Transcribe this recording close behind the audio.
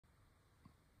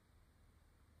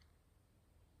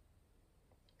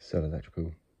Still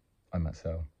Electrical. I'm Matt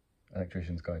Sell,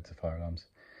 Electrician's Guide to Fire Alarms.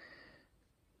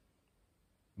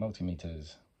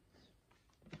 Multimeters.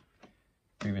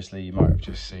 Previously you might have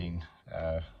just seen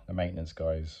the maintenance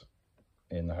guys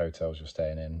in the hotels you're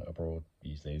staying in abroad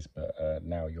use these, but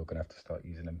now you're going to have to start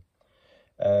using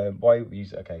them. Why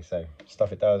use it? Okay, so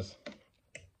stuff it does: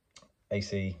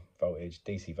 AC voltage,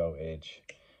 DC voltage,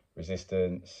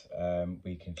 resistance.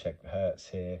 We can check the hertz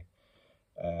here.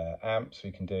 Amps we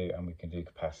can do, and we can do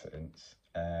capacitance.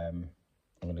 I'm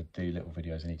going to do little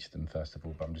videos in each of them first of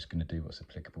all, but I'm just going to do what's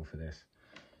applicable for this.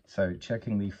 So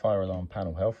checking the fire alarm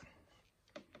panel health.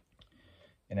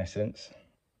 In essence,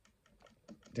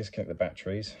 disconnect the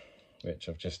batteries, which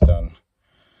I've just done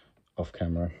off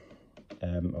camera.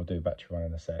 I'll do a battery run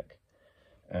in a sec.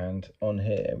 And on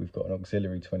here we've got an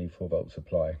auxiliary 24 volt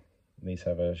supply. These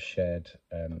have a shared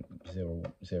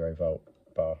 0 volt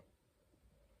bar.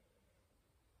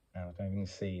 Now I don't even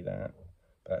see that,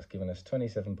 but that's given us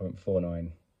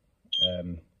 27.49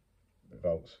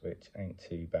 volts, which ain't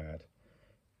too bad.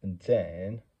 And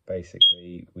then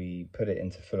basically we put it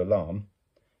into full alarm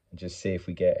and just see if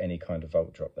we get any kind of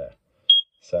volt drop there.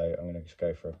 So I'm going to just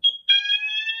go for a...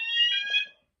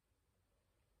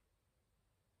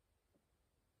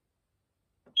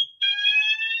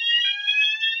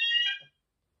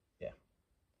 Yeah.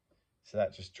 So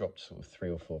that just dropped sort of 3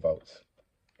 or 4 volts,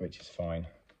 which is fine.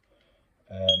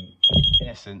 In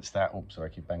essence, that... Oh, sorry,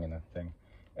 I keep banging that thing.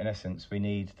 In essence, we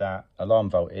need that alarm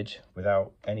voltage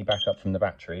without any backup from the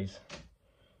batteries.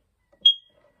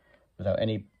 Without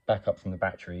any backup from the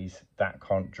batteries, that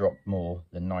can't drop more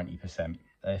than 90%.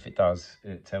 If it does,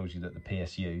 it tells you that the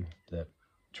PSU that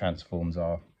transforms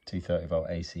our 230 volt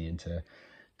AC into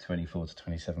 24 to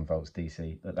 27 volts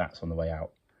DC, that's on the way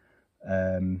out.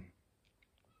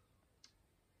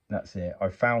 That's it. I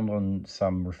found on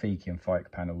some Rafiki and Fike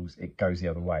panels, it goes the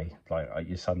other way. Like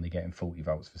you're suddenly getting 40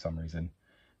 volts for some reason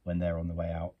when they're on the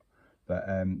way out. But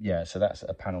yeah, so that's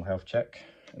a panel health check.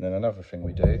 And then another thing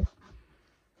we do,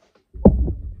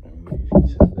 and move you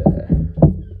to there.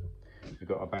 We've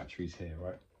got our batteries here,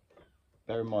 right?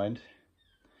 Bear in mind,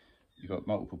 you've got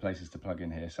multiple places to plug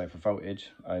in here. So for voltage,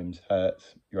 ohms,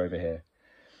 hertz, you're over here.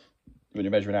 When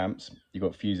you're measuring amps, you've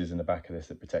got fuses in the back of this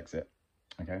that protects it.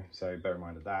 Okay, so bear in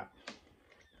mind of that.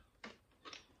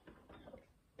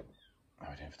 Oh, I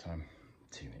don't have time.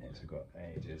 2 minutes, we've got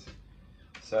ages.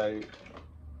 So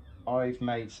I've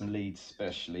made some leads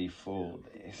specially for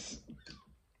this,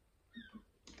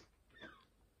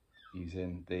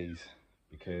 using these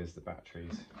because the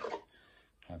batteries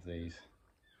have these.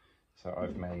 So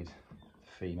I've made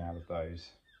the female of those.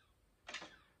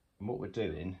 And what we're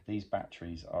doing, these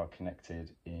batteries are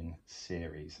connected in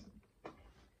series.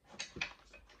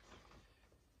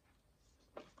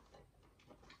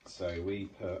 So we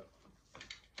put,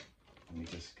 let me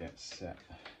just get set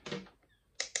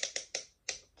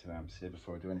to amps here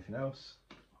before I do anything else.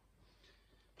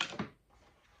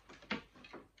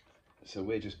 So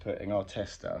we're just putting our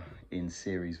tester in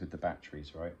series with the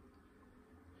batteries, right?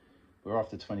 We're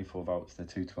after 24 volts, they're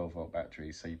two 12 volt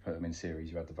batteries, so you put them in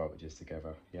series, you add the voltages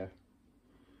together, yeah?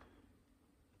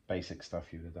 Basic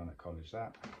stuff you would have done at college,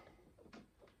 that.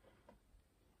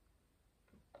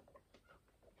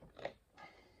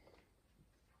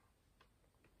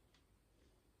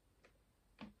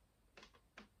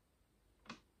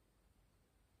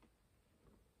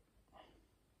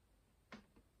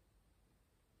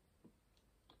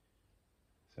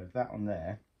 So that on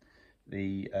there,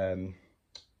 the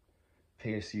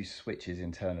PSU switches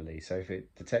internally. So if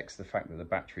it detects the fact that the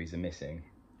batteries are missing,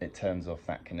 it turns off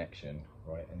that connection,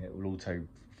 right? And it will auto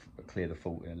clear the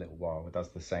fault in a little while. It does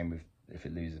the same with if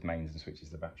it loses mains and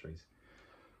switches the batteries.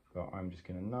 But I'm just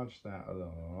going to nudge that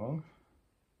along.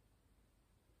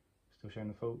 Still showing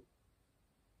the fault?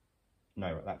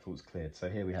 No, right, that fault's cleared. So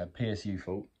here we have PSU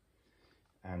fault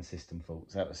and system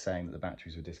fault. So that was saying that the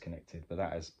batteries were disconnected, but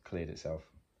that has cleared itself.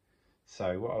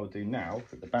 So what I'll do now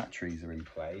that the batteries are in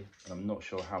play, and I'm not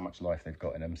sure how much life they've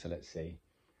got in them, so let's see,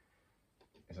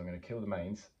 is I'm going to kill the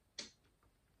mains,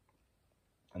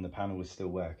 and the panel is still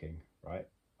working, right?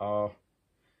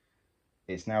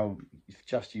 It's now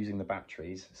just using the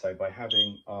batteries. So by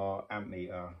having our amp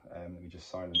meter, let me just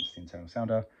silence the internal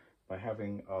sounder. By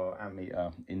having our amp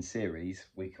meter in series,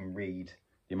 we can read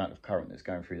the amount of current that's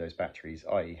going through those batteries,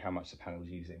 i.e. how much the panel's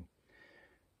using.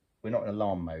 We're not in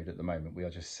alarm mode at the moment. We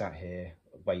are just sat here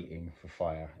waiting for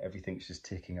fire. Everything's just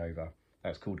ticking over.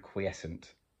 That's called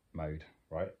quiescent mode,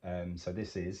 right? So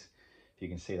this is, if you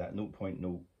can see that,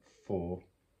 0.04,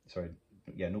 sorry,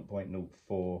 yeah,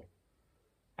 0.04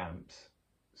 amps.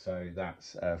 So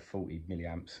that's 40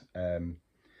 milliamps.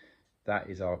 that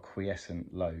is our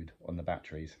quiescent load on the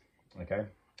batteries, okay?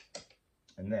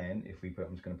 And then if we put,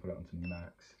 I'm just going to put it onto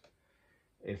max.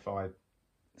 If I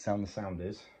sound the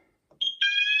sounders,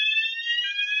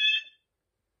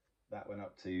 that went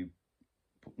up to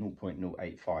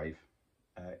 0.085.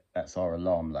 That's our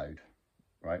alarm load,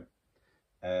 right?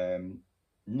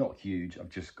 Not huge. I've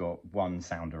just got one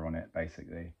sounder on it,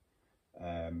 basically.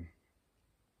 Going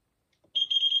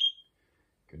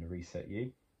to reset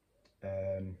you.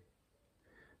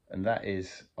 And that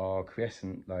is our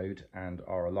quiescent load and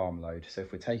our alarm load. So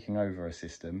if we're taking over a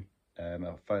system,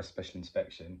 our first special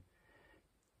inspection,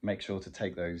 make sure to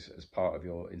take those as part of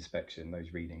your inspection,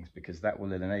 those readings, because that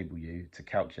will enable you to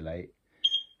calculate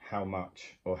how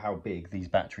much or how big these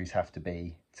batteries have to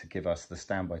be to give us the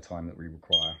standby time that we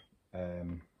require.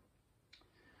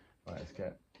 Right, let's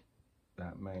get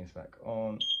that mains back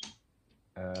on.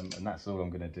 And that's all I'm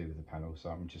going to do with the panel. So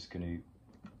I'm just going to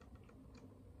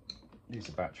use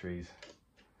the batteries,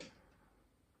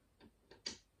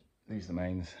 use the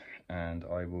mains, and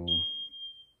I will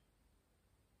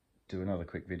do another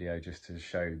quick video just to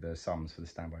show the sums for the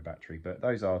standby battery. But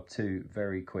those are two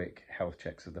very quick health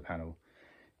checks of the panel.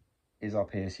 Is our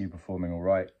PSU performing all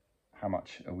right? How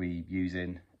much are we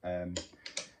using?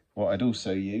 What I'd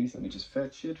also use, let me just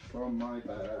fetch it from my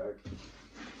bag.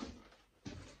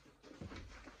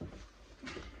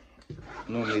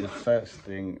 Normally the first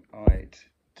thing I'd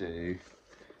do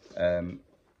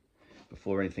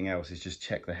before anything else is just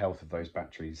check the health of those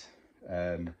batteries.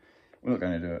 We're not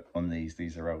going to do it on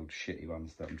these are old shitty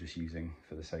ones that I'm just using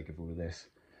for the sake of all of this.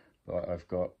 But I've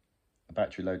got a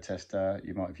battery load tester.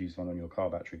 You might have used one on your car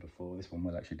battery before. This one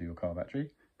will actually do your car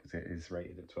battery because it is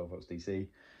rated at 12 volts DC.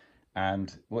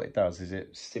 And what it does is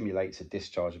it simulates a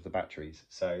discharge of the batteries.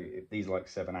 So these are like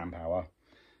 7 amp hour.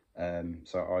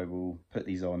 So I will put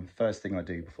these on first thing I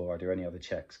do before I do any other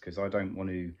checks, because I don't want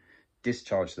to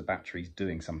discharge the batteries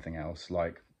doing something else,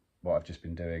 like what I've just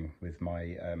been doing with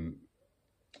my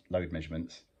load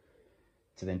measurements,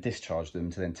 to then discharge them,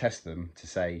 to then test them to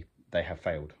say they have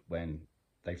failed when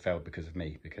they failed because of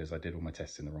me, because I did all my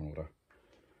tests in the wrong order.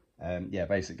 Yeah,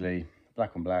 basically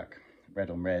black on black, red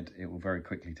on red, it will very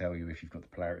quickly tell you if you've got the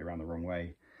polarity around the wrong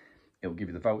way. It will give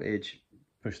you the voltage,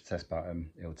 push the test button,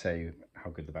 it will tell you how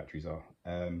good the batteries are.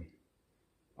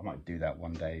 I might do that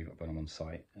one day when I'm on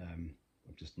site. I'm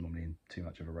just normally in too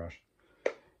much of a rush.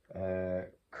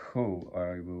 Cool,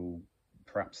 I will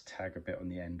perhaps tag a bit on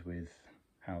the end with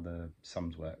how the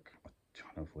sums work. I'm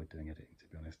trying to avoid doing editing, to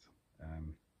be honest.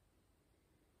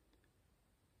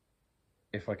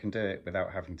 If I can do it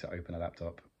without having to open a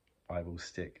laptop, I will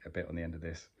stick a bit on the end of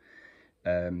this.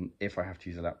 If I have to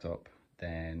use a laptop,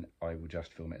 then I will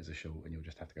just film it as a short and you'll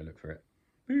just have to go look for it.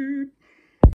 Boop.